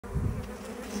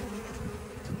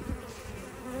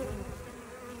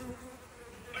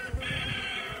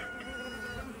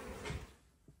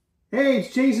Hey,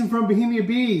 it's Jason from Bohemia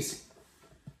Bees,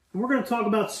 and we're going to talk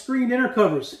about screened inner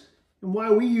covers and why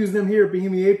we use them here at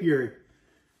Bohemia Apiary.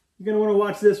 You're going to want to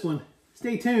watch this one.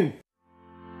 Stay tuned.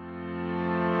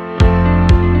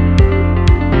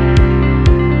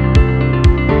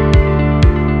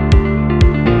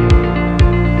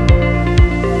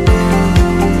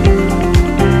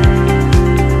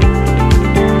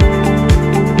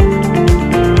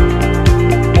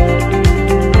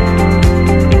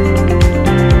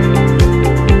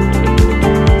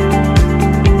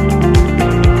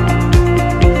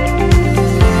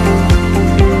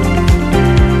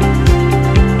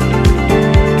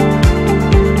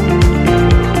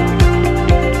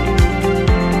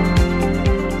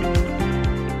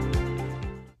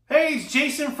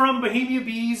 Jason from Bohemia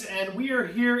Bees, and we are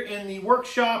here in the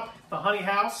workshop, the honey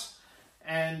house,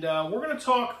 and we're going to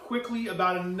talk quickly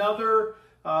about another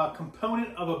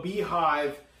component of a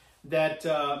beehive that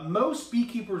most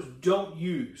beekeepers don't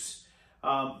use.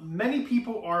 Many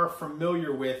people are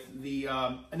familiar with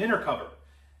an inner cover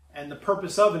and the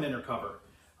purpose of an inner cover.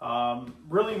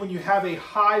 Really, when you have a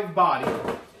hive body,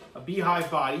 a beehive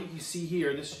body, you see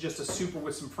here, this is just a super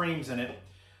with some frames in it.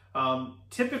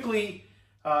 Typically,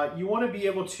 you want to be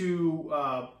able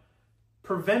to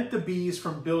prevent the bees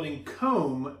from building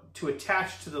comb to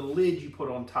attach to the lid you put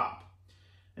on top.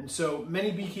 And so many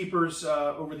beekeepers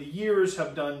over the years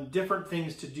have done different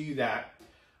things to do that.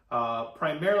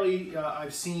 Primarily,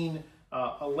 I've seen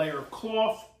a layer of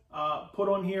cloth put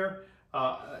on here,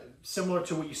 similar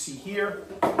to what you see here.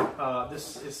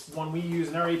 This is one we use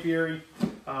in our apiary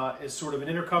as sort of an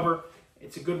inner cover.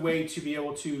 It's a good way to be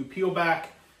able to peel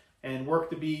back and work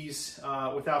the bees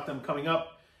without them coming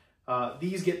up.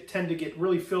 These tend to get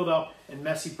really filled up and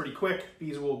messy pretty quick.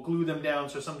 Bees will glue them down,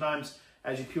 so sometimes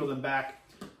as you peel them back,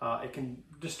 it can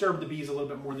disturb the bees a little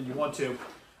bit more than you want to.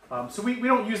 So we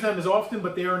don't use them as often,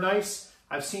 but they are nice.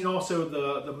 I've seen also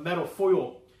the metal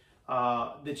foil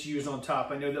that's used on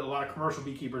top. I know that a lot of commercial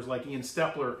beekeepers like Ian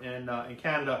Stepler in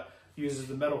Canada uses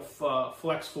the metal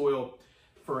flex foil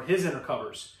for his inner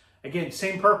covers. Again,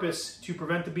 same purpose, to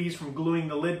prevent the bees from gluing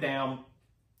the lid down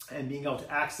and being able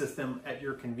to access them at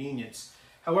your convenience.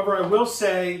 However, I will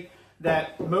say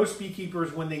that most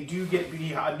beekeepers, when they do get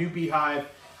a new beehive,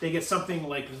 they get something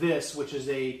like this, which is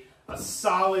a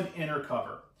solid inner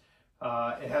cover.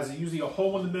 It has usually a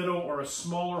hole in the middle or a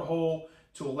smaller hole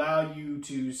to allow you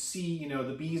to see,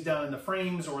 the bees down in the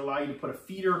frames, or allow you to put a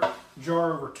feeder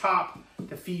jar over top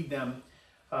to feed them.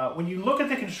 When you look at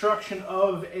the construction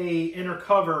of a inner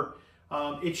cover,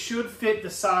 it should fit the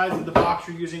size of the box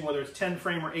you're using, whether it's 10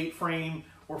 frame or 8 frame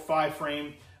or 5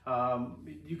 frame.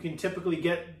 You can typically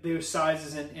get those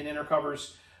sizes in inner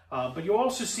covers, but you'll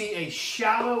also see a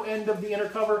shallow end of the inner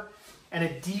cover and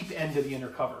a deep end of the inner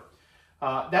cover.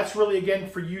 That's really, again,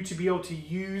 for you to be able to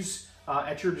use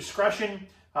at your discretion.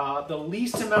 The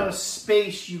least amount of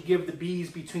space you give the bees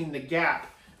between the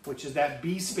gap, which is that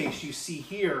bee space you see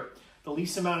here, the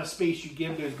least amount of space you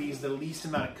give those bees, the least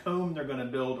amount of comb they're going to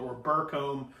build, or burr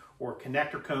comb or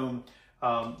connector comb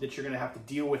that you're going to have to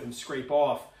deal with and scrape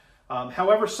off.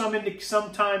 However,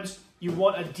 sometimes you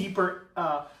want a deeper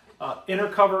inner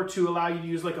cover to allow you to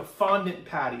use like a fondant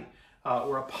patty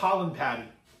or a pollen patty.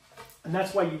 And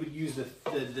that's why you would use the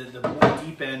more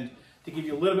deep end, to give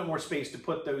you a little bit more space to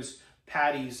put those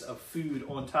patties of food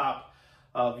on top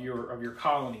of your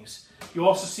colonies. You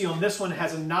also see on this one, it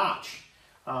has a notch.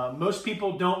 Most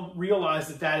people don't realize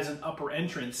that is an upper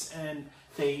entrance, and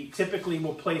they typically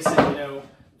will place it,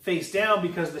 face down,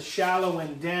 because the shallow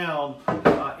end down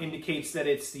indicates that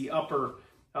it's the upper,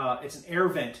 it's an air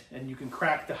vent, and you can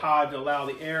crack the hive to allow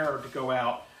the air to go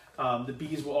out. The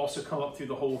bees will also come up through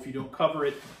the hole if you don't cover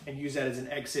it and use that as an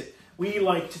exit. We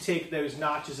like to take those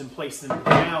notches and place them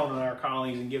down on our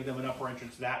colonies and give them an upper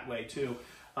entrance that way too.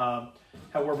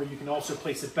 However, you can also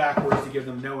place it backwards to give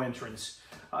them no entrance.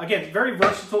 Again, very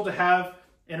versatile to have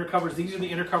inner covers. These are the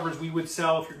inner covers we would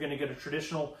sell if you're going to get a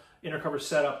traditional inner cover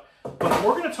setup. But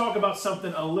we're going to talk about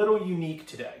something a little unique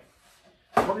today.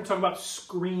 We're going to talk about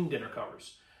screened inner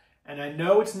covers. And I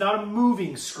know it's not a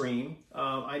moving screen.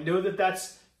 I know that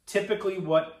that's typically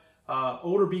what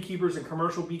older beekeepers and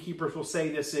commercial beekeepers will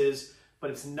say this is, but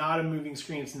it's not a moving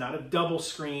screen. It's not a double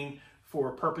screen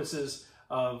for purposes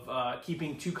of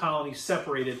keeping two colonies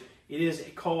separated. It is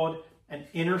called an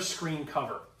inner screen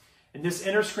cover. And this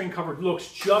inner screen cover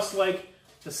looks just like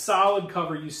the solid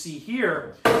cover you see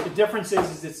here. The difference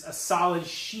is it's a solid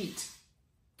sheet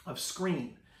of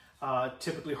screen,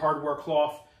 typically hardware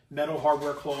cloth, metal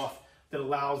hardware cloth, that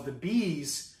allows the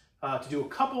bees to do a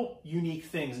couple unique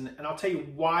things. And I'll tell you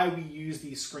why we use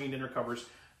these screened inner covers.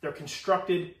 They're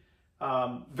constructed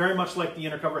very much like the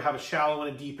inner cover, have a shallow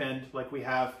and a deep end like we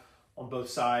have on both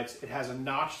sides. It has a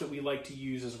notch that we like to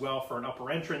use as well for an upper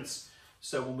entrance.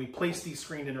 So when we place these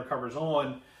screened inner covers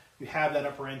on, you have that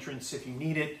upper entrance if you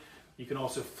need it. You can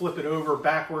also flip it over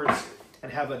backwards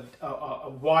and have a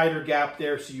wider gap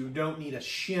there, so you don't need a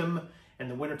shim in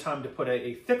the wintertime to put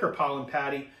a thicker pollen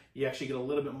patty. You actually get a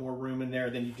little bit more room in there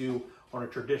than you do on a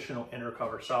traditional inner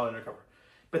cover, solid inner cover.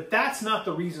 But that's not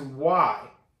the reason why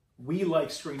we like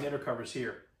screened inner covers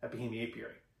here at Bohemia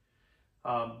Apiary.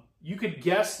 You could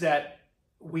guess that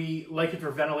we like it for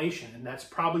ventilation, and that's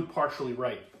probably partially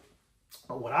right.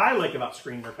 But what I like about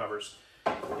screened inner covers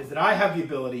is that I have the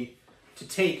ability to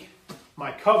take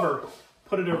my cover,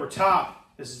 put it over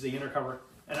top, this is the inner cover,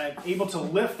 and I'm able to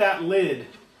lift that lid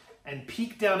and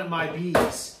peek down at my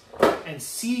bees and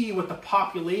see what the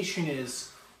population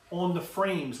is on the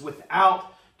frames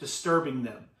without disturbing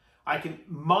them. I can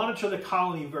monitor the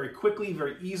colony very quickly,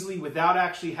 very easily, without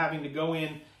actually having to go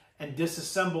in and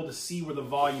disassemble to see where the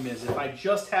volume is. If I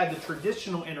just had the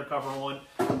traditional inner cover on,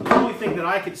 the only thing that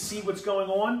I could see what's going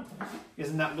on is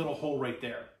in that little hole right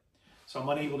there. So I'm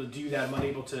unable to do that. I'm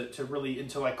unable to really,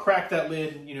 until I crack that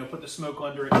lid, you know, put the smoke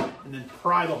under it, and then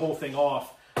pry the whole thing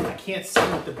off. I can't see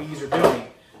what the bees are doing.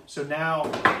 So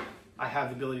now I have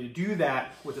the ability to do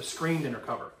that with a screened inner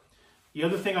cover. The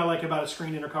other thing I like about a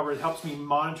screened inner cover, it helps me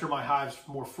monitor my hives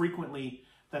more frequently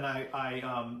than I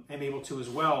am able to as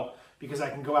well, because I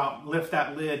can go out, lift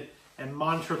that lid, and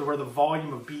monitor where the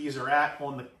volume of bees are at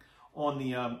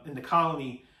in the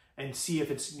colony, and see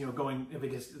if it's, you know, going,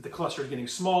 if the cluster is getting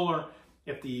smaller,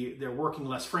 if they're working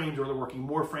less frames or they're working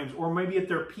more frames, or maybe at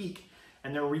their peak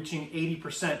and they're reaching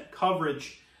 80%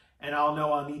 coverage, and I'll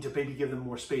know I'll need to maybe give them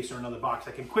more space or another box.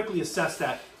 I can quickly assess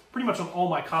that pretty much on all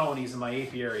my colonies in my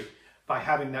apiary by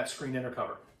having that screened inner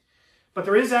cover. But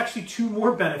there is actually two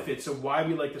more benefits of why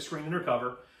we like the screened inner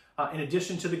cover. In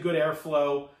addition to the good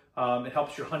airflow, it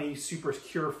helps your honey super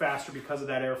cure faster because of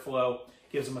that airflow,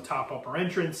 gives them a top upper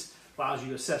entrance, allows you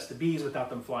to assess the bees without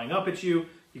them flying up at you.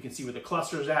 You can see where the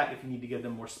cluster is at if you need to give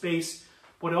them more space.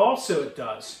 What also it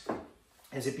does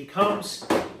is it becomes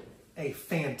a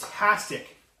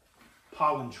fantastic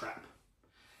pollen trap.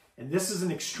 And this is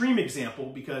an extreme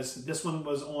example because this one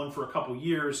was on for a couple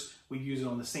years. We use it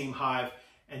on the same hive,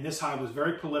 and this hive was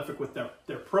very prolific with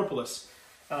their propolis.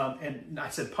 And I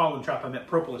said pollen trap, I meant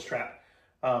propolis trap.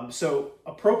 So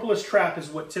a propolis trap is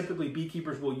what typically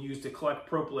beekeepers will use to collect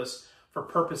propolis for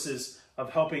purposes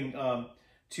of helping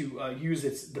to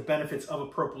use the benefits of a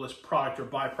propolis product or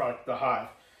byproduct of the hive.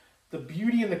 The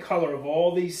beauty and the color of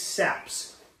all these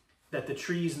saps that the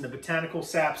trees and the botanical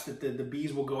saps that the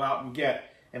bees will go out and get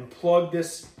and plug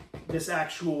this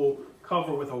actual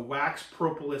cover with a wax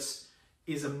propolis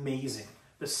is amazing.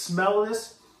 The smell of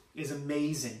this is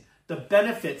amazing. The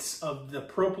benefits of the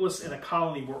propolis in a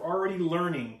colony we're already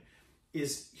learning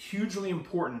is hugely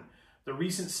important. The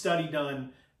recent study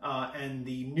done and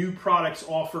the new products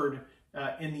offered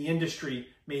in the industry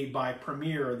made by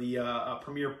Premier, the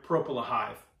Premier Propolis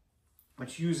hive,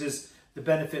 which uses the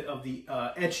benefit of the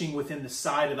etching within the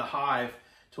side of the hive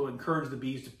to encourage the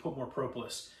bees to put more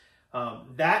propolis.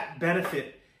 That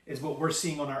benefit is what we're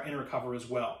seeing on our inner cover as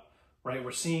well, right?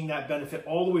 We're seeing that benefit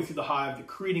all the way through the hive,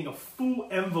 creating a full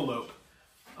envelope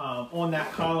on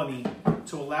that colony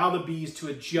to allow the bees to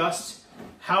adjust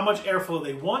how much airflow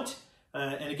they want.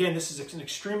 And again, this is an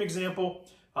extreme example.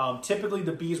 Typically,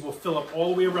 the bees will fill up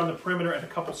all the way around the perimeter at a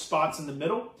couple spots in the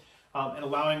middle, and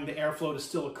allowing the airflow to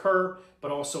still occur, but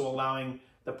also allowing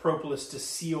the propolis to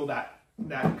seal that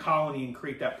colony and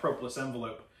create that propolis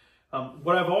envelope.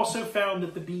 What I've also found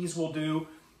that the bees will do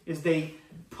is they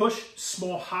push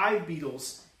small hive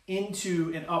beetles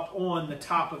into and up on the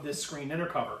top of this screen inner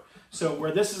cover. So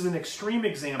where this is an extreme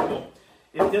example,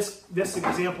 if this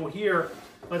example here,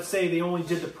 let's say they only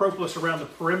did the propolis around the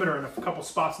perimeter and a couple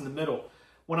spots in the middle.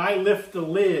 When I lift the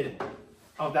lid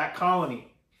of that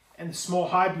colony and the small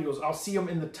hive beetles, I'll see them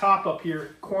in the top up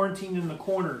here, quarantined in the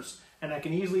corners, and I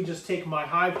can easily just take my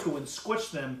hive tool and squish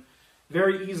them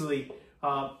very easily.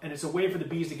 And it's a way for the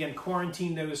bees to, again,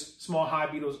 quarantine those small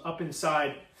hive beetles up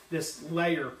inside this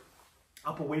layer,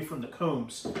 up away from the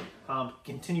combs,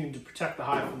 continuing to protect the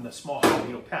hive from the small hive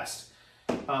beetle pest.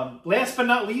 Last but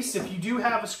not least, if you do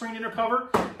have a screen inner cover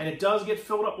and it does get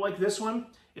filled up like this one,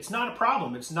 it's not a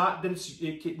problem. It's not that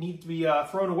it needs to be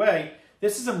thrown away.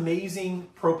 This is amazing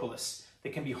propolis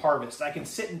that can be harvested. I can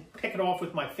sit and pick it off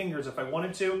with my fingers if I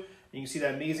wanted to. And you can see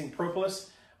that amazing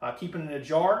propolis, keep it in a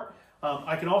jar.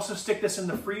 I can also stick this in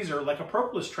the freezer like a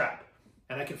propolis trap,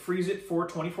 and I can freeze it for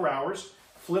 24 hours,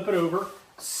 flip it over,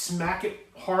 smack it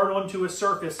hard onto a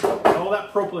surface, and all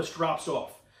that propolis drops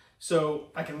off. So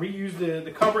I can reuse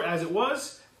the cover as it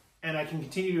was, and I can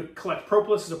continue to collect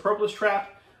propolis as a propolis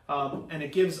trap, and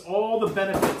it gives all the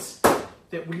benefits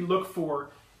that we look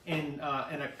for in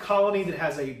a colony that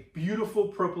has a beautiful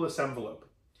propolis envelope.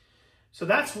 So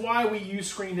that's why we use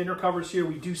screened inner covers here.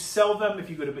 We do sell them.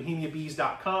 If you go to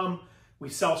bohemiabees.com, we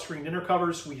sell screened inner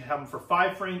covers. We have them for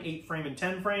 5 frame, 8 frame, and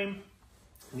 10 frame.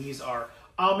 These are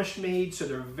Amish made, so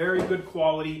they're very good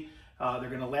quality. They're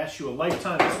going to last you a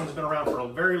lifetime. This one's been around for a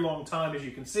very long time, as you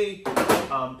can see.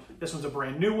 This one's a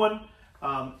brand new one,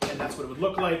 and that's what it would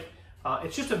look like.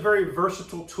 It's just a very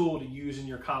versatile tool to use in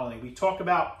your colony. We talk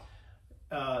about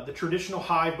the traditional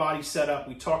hive body setup.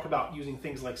 We talk about using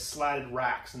things like slatted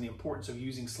racks and the importance of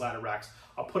using slatted racks.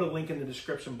 I'll put a link in the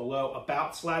description below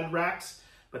about slatted racks,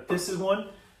 but this is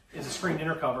a screened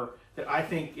inner cover that I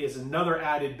think is another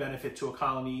added benefit to a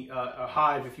colony, a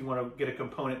hive, if you want to get a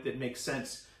component that makes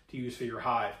sense to use for your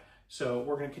hive. So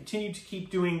we're going to continue to keep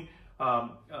doing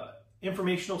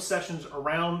informational sessions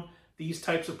around these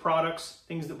types of products,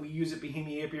 things that we use at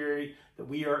Bohemia Apiary that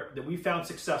we found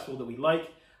successful, that we like,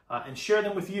 and share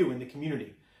them with you in the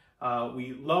community.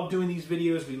 We love doing these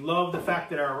videos. We love the fact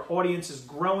that our audience is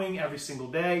growing every single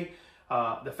day.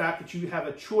 The fact that you have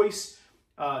a choice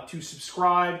to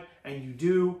subscribe, and you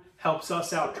do, helps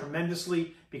us out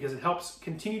tremendously, because it helps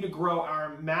continue to grow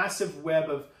our massive web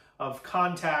of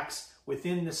contacts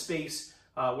within the space,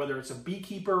 whether it's a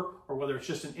beekeeper or whether it's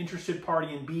just an interested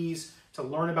party in bees, to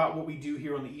learn about what we do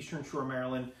here on the Eastern Shore of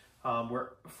Maryland,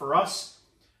 where for us,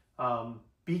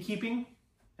 beekeeping,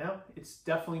 it's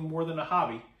definitely more than a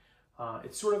hobby.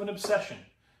 It's sort of an obsession.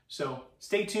 So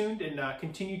stay tuned and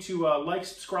continue to like,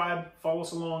 subscribe, follow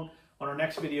us along on our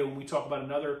next video when we talk about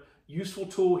another useful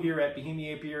tool here at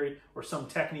Bohemia Apiary, or some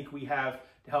technique we have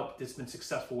to help that's been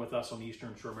successful with us on the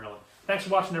Eastern Shore of Maryland. Thanks for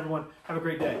watching, everyone. Have a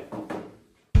great day.